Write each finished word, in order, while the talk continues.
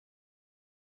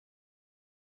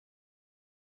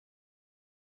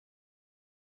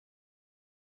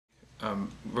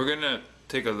We're gonna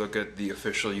take a look at the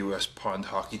official U.S. pond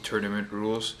hockey tournament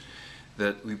rules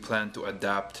that we plan to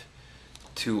adapt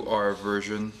to our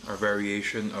version, our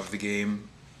variation of the game,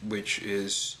 which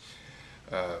is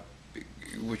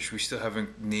which we still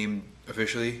haven't named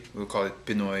officially. We'll call it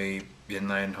Pinoy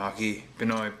inline hockey,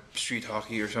 Pinoy street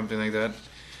hockey, or something like that.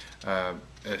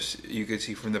 As you can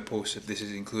see from the post that this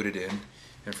is included in,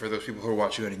 and for those people who are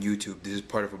watching on YouTube, this is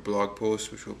part of a blog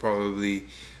post which we'll probably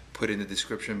put in the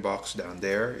description box down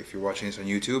there if you're watching this on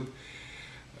YouTube.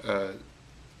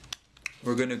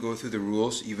 We're going to go through the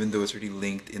rules, even though it's already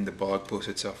linked in the blog post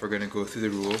itself. We're going to go through the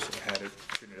rules. I had it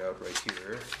printed out right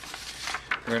here.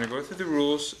 We're going to go through the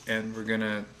rules and we're going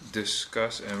to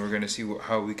discuss, and we're going to see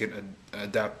how we can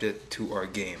adapt it to our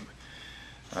game.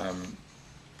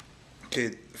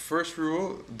 Okay, first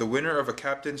rule: the winner of a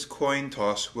captain's coin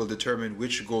toss will determine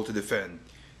which goal to defend.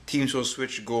 Teams will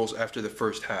switch goals after the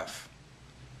first half.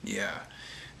 Yeah.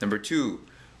 Number 2,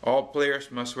 all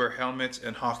players must wear helmets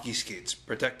and hockey skates.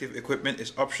 Protective equipment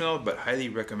is optional but highly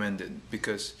recommended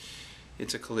because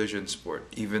it's a collision sport.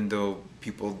 Even though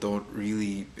people don't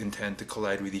really intend to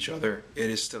collide with each other, it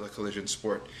is still a collision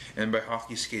sport. And by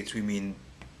hockey skates, we mean,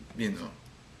 you know,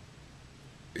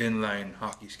 inline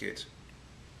hockey skates.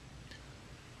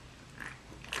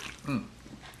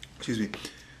 Excuse me.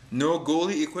 No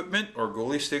goalie equipment or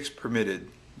goalie sticks permitted.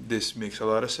 This makes a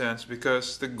lot of sense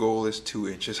because the goal is 2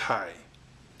 inches high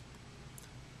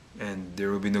and there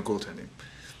will be no goaltending.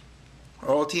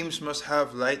 All teams must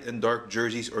have light and dark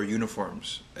jerseys or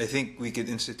uniforms. I think we could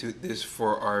institute this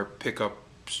for our pickup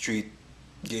street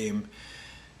game,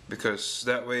 because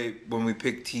that way when we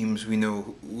pick teams we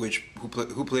know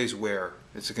who plays where.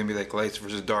 It's going to be like lights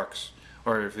versus darks,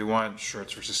 or if you want,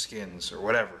 shirts versus skins, or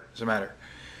whatever. Doesn't matter.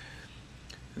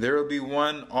 There will be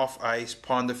one off-ice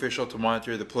pond official to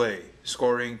monitor the play,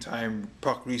 scoring, time,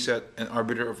 puck reset, and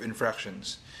arbiter of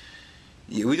infractions.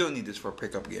 Yeah, we don't need this for a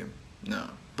pickup game, no.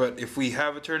 But if we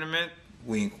have a tournament,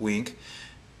 wink wink,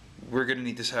 we're going to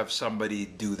need to have somebody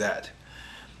do that.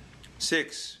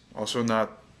 6, also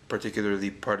not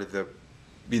particularly part of the,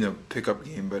 pickup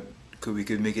game, but we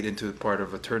could make it into part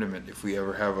of a tournament if we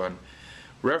ever have one.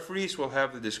 Referees will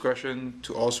have the discretion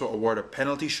to also award a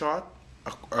penalty shot,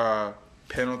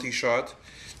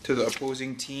 to the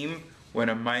opposing team when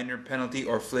a minor penalty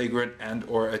or flagrant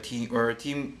or a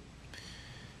team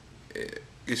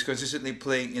is consistently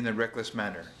playing in a reckless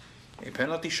manner. A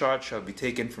penalty shot shall be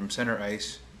taken from center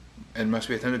ice and must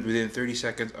be attempted within 30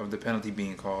 seconds of the penalty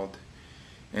being called.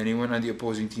 Anyone on the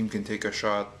opposing team can take a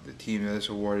shot. The team that is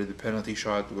awarded the penalty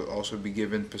shot will also be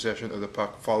given possession of the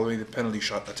puck following the penalty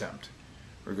shot attempt,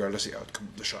 regardless of the outcome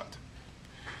of the shot.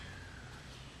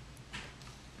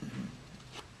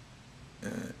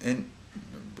 And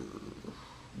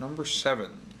number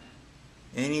 7,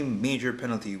 any major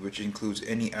penalty which includes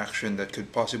any action that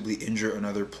could possibly injure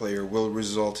another player will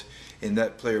result in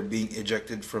that player being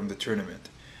ejected from the tournament.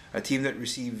 A team that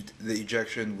received the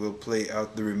ejection will play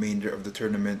out the remainder of the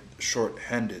tournament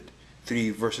short-handed, 3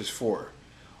 versus 4.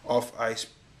 Off-ice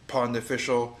pond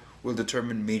official will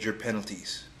determine major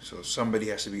penalties. So somebody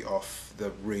has to be off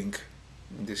the rink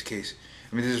in this case.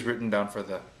 I mean, this is written down for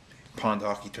the pond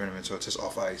hockey tournament, so it says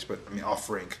off ice, but I mean off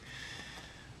rink.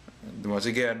 And once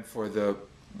again, for the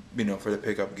for the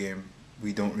pickup game,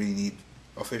 we don't really need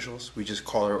officials. We just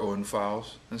call our own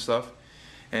fouls and stuff,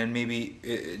 and maybe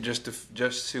just to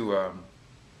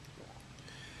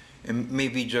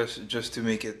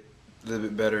make it a little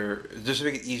bit better, just to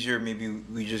make it easier, maybe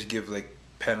we just give like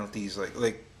penalties,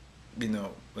 like we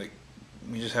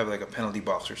just have like a penalty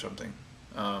box or something.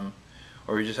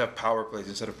 Or we just have power plays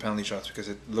instead of penalty shots, because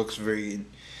it looks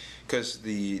because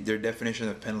their definition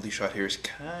of penalty shot here is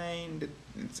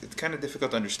it's kind of difficult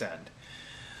to understand.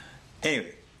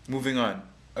 Anyway, moving on.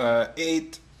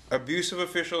 8, abuse of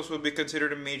officials will be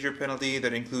considered a major penalty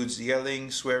that includes yelling,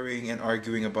 swearing, and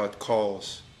arguing about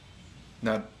calls.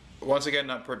 Once again,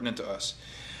 not pertinent to us.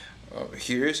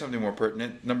 Here is something more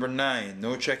pertinent. Number 9,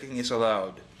 no checking is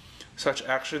allowed. Such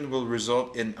action will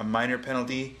result in a minor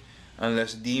penalty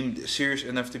unless deemed serious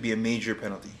enough to be a major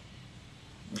penalty.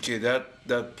 Okay,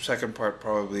 that second part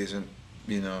probably isn't,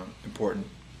 important.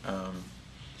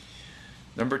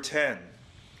 Number 10,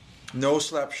 no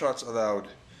slap shots allowed.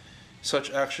 Such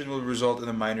action will result in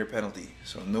a minor penalty.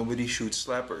 So nobody shoots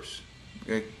slappers.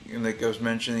 Okay? And like I was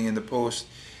mentioning in the post,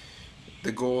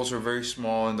 the goals are very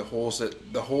small, and the holes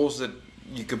that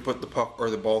you can put the puck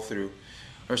or the ball through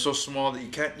are so small that you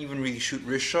can't even really shoot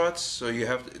wrist shots. So you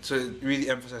have to, so it really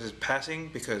emphasizes passing,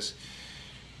 because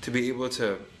to be able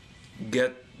to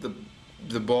get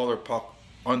the ball or puck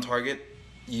on target,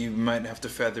 you might have to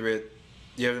feather it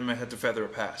you might have to feather a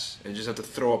pass. You just have to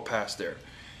throw a pass there.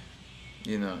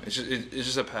 You know, it's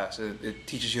just a pass. It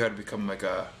teaches you how to become like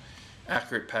a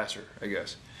accurate passer, I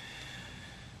guess.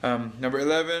 Number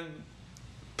 11,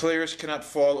 players cannot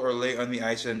fall or lay on the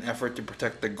ice in an effort to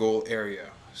protect the goal area.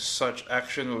 Such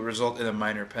action will result in a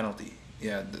minor penalty.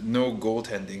 Yeah, no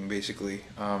goaltending basically,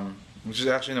 which is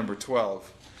actually number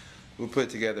 12. We'll put it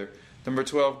together. Number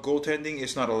 12, goaltending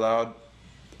is not allowed.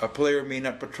 A player may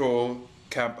not patrol,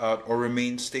 camp out, or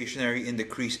remain stationary in the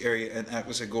crease area and act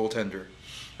as a goaltender.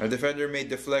 A defender may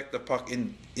deflect the puck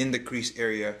in the crease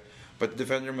area, but the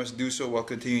defender must do so while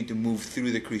continuing to move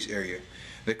through the crease area.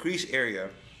 The crease area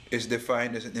is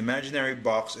defined as an imaginary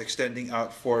box extending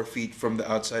out 4 feet from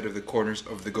the outside of the corners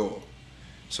of the goal.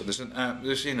 So there's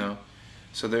an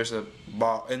so there's an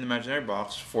imaginary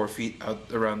box 4 feet out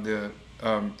around the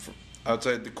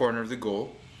outside the corner of the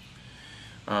goal.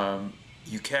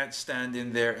 You can't stand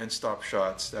in there and stop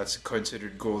shots. That's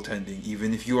considered goaltending,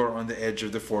 even if you are on the edge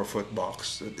of the 4-foot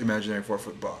box, the imaginary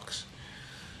 4-foot box.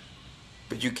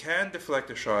 But you can deflect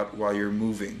a shot while you're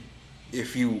moving.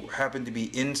 If you happen to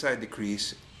be inside the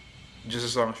crease, just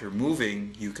as long as you're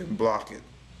moving, you can block it.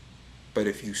 But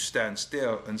if you stand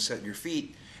still and set your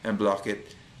feet and block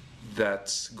it,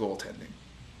 that's goaltending.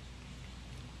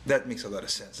 That makes a lot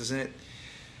of sense, doesn't it?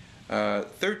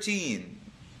 13.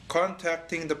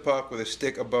 Contacting the puck with a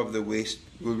stick above the waist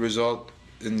will result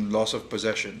in loss of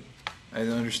possession. I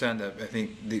don't understand that. I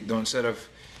think instead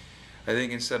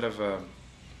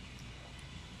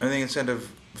of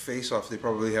face-off, they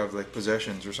probably have like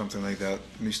possessions or something like that.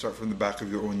 You start from the back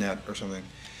of your own net or something.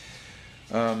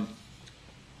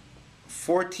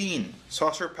 14.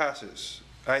 Saucer passes,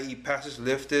 i.e. passes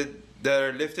that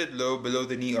are lifted low below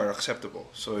the knee are acceptable.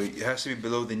 So it has to be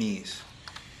below the knees.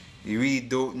 You really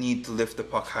don't need to lift the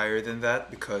puck higher than that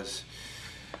because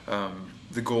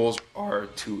the goals are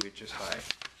 2 inches high.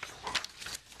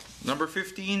 Number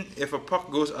 15, if a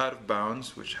puck goes out of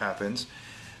bounds, which happens,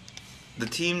 the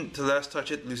team to last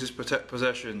touch it loses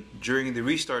possession. During the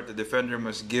restart, the defender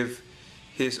must give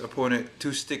his opponent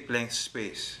 2 stick length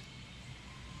space.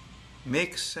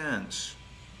 Makes sense.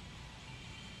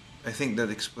 I think that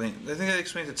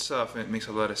explains itself, and it makes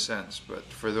a lot of sense. But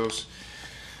for those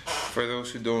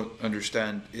who don't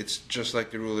understand, it's just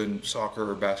like the rule in soccer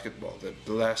or basketball that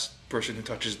the last person who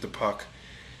touches the puck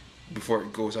before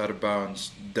it goes out of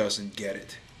bounds doesn't get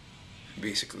it,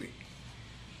 basically.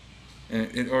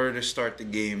 And in order to start the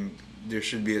game, there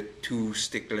should be a 2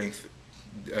 stick length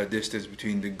distance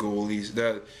between the goalies,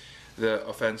 the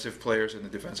offensive players and the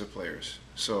defensive players.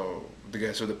 So the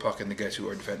guys with the puck and the guys who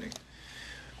are defending.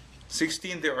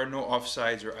 16, there are no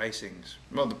offsides or icings.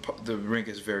 Well, the rink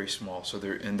is very small, so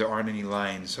there aren't any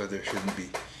lines, so there shouldn't be.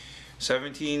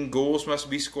 17, goals must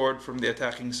be scored from the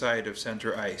attacking side of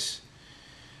center ice.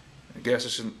 I guess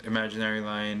it's an imaginary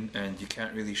line, and you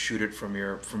can't really shoot it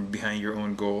from behind your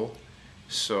own goal.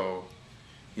 So,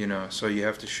 so you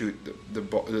have to shoot the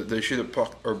ball. They shoot a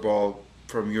puck or ball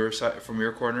from your side, from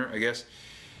your corner. I guess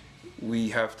we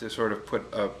have to sort of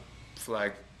put a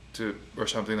flag or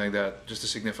something like that, just to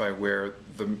signify where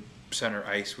the center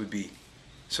ice would be,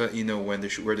 so that you know where they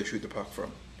shoot the puck from.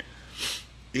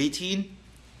 18.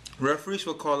 Referees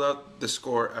will call out the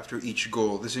score after each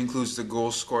goal. This includes the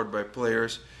goals scored by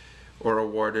players or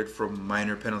awarded from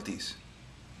minor penalties.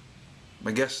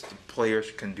 I guess the players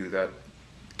can do that.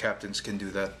 Captains can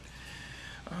do that.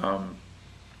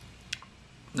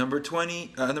 Number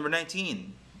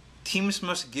 19. Teams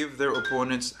must give their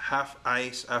opponents half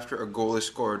ice after a goal is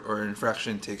scored or an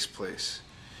infraction takes place.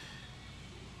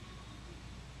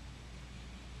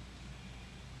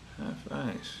 Half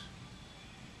ice.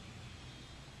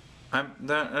 I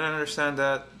don't understand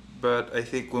that, but I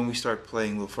think when we start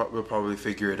playing, we'll probably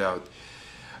figure it out.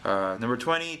 Number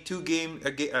 20,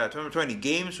 number 20,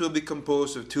 games will be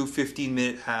composed of 2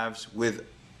 15-minute halves with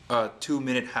a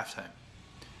 2-minute halftime.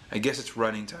 I guess it's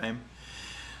running time.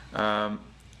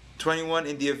 21,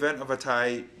 in the event of a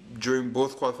tie during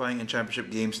both qualifying and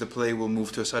championship games, the play will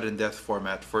move to a sudden death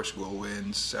format. First goal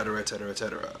wins, etc., etc.,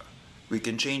 etc. We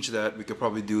can change that. We could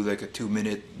probably do like a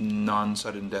 2-minute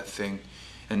non-sudden death thing,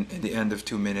 and in the end of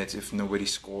 2 minutes, if nobody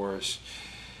scores,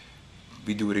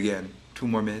 we do it again. 2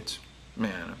 more minutes,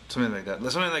 man, something like that.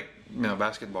 Something like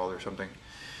basketball or something.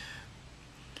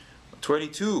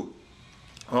 22.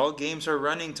 All games are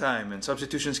running time, and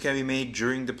substitutions can be made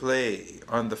during the play,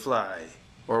 on the fly,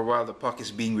 or while the puck is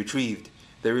being retrieved.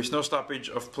 There is no stoppage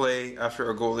of play after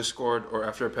a goal is scored or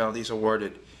after a penalty is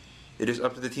awarded. It is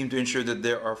up to the team to ensure that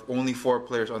there are only 4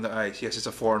 players on the ice. Yes, it's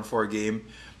a 4-on-4 game,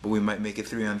 but we might make it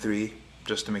 3-on-3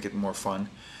 just to make it more fun.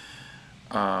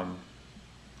 But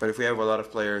if we have a lot of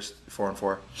players,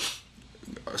 4-on-4,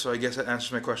 So I guess that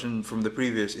answers my question from the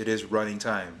previous. It is running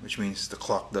time, which means the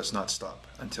clock does not stop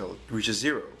until it reaches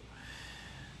 0.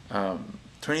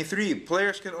 23,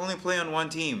 players can only play on one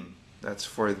team. That's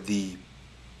for the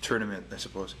tournament, I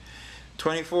suppose.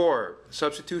 24,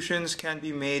 substitutions can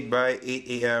be made by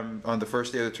 8 a.m. on the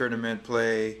first day of the tournament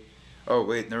play. Oh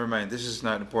wait, never mind. This is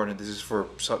not important. This is for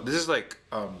this is like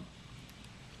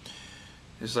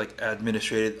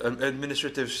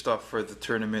administrative stuff for the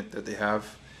tournament that they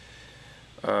have.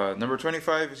 Number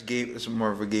 25 is game. It's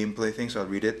more of a gameplay thing, so I'll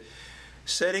read it.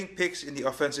 Setting picks in the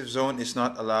offensive zone is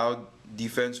not allowed.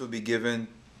 Deference will be given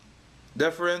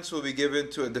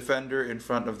to a defender in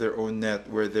front of their own net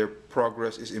where their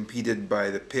progress is impeded by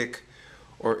the pick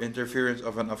or interference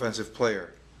of an offensive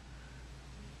player.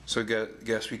 So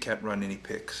guess we can't run any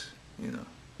picks,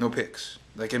 no picks.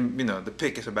 Like the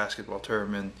pick is a basketball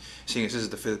term, and seeing as this is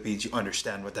the Philippines, you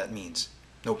understand what that means.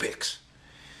 No picks.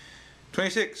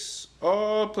 26.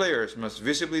 All players must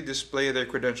visibly display their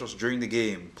credentials during the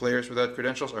game. Players without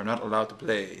credentials are not allowed to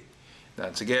play.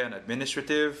 That's again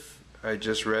administrative. I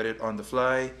just read it on the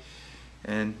fly,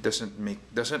 and doesn't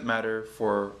matter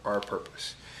for our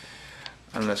purpose.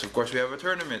 Unless of course we have a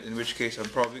tournament, in which case I'm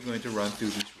probably going to run through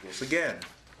these rules again,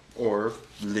 or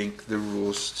link the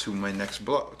rules to my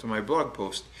my blog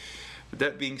post. With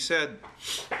that being said,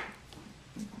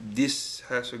 this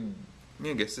has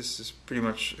I guess this is pretty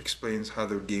much explains how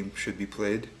the game should be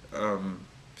played.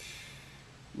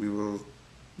 We will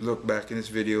look back in this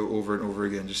video over and over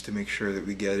again just to make sure that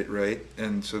we get it right,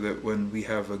 and so that when we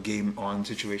have a game on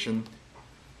situation,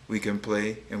 we can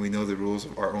play and we know the rules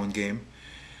of our own game.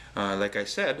 Like I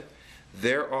said,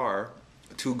 there are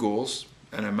 2 goals,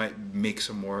 and I might make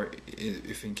some more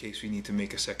if in case we need to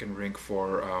make a second rink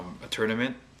for a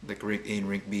tournament, like rink A and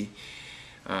rink B.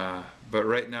 But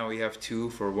right now we have 2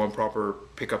 for one proper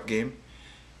pickup game.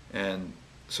 And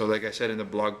so like I said in the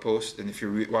blog post, and if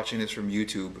you're watching this from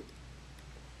YouTube,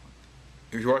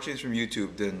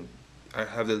 then I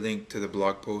have the link to the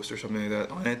blog post or something like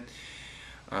that on it.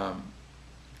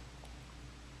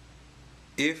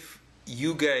 If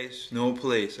you guys know a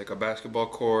place like a basketball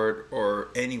court or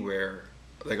anywhere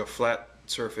like a flat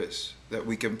surface that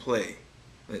we can play,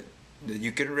 that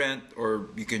you can rent, or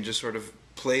you can just sort of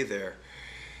play there,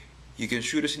 you can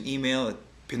shoot us an email at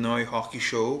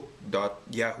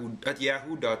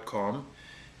pinoyhockeyshow@yahoo.com.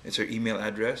 It's our email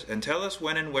address, and tell us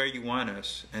when and where you want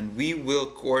us, and we will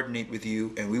coordinate with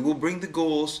you, and we will bring the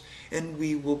goals, and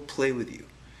we will play with you.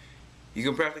 You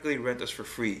can practically rent us for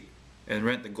free and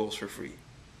rent the goals for free.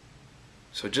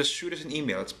 So just shoot us an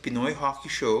email. It's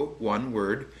pinoyhockeyshow, one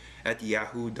word,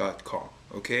 @yahoo.com.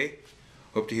 Okay?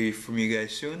 Hope to hear from you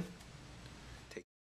guys soon.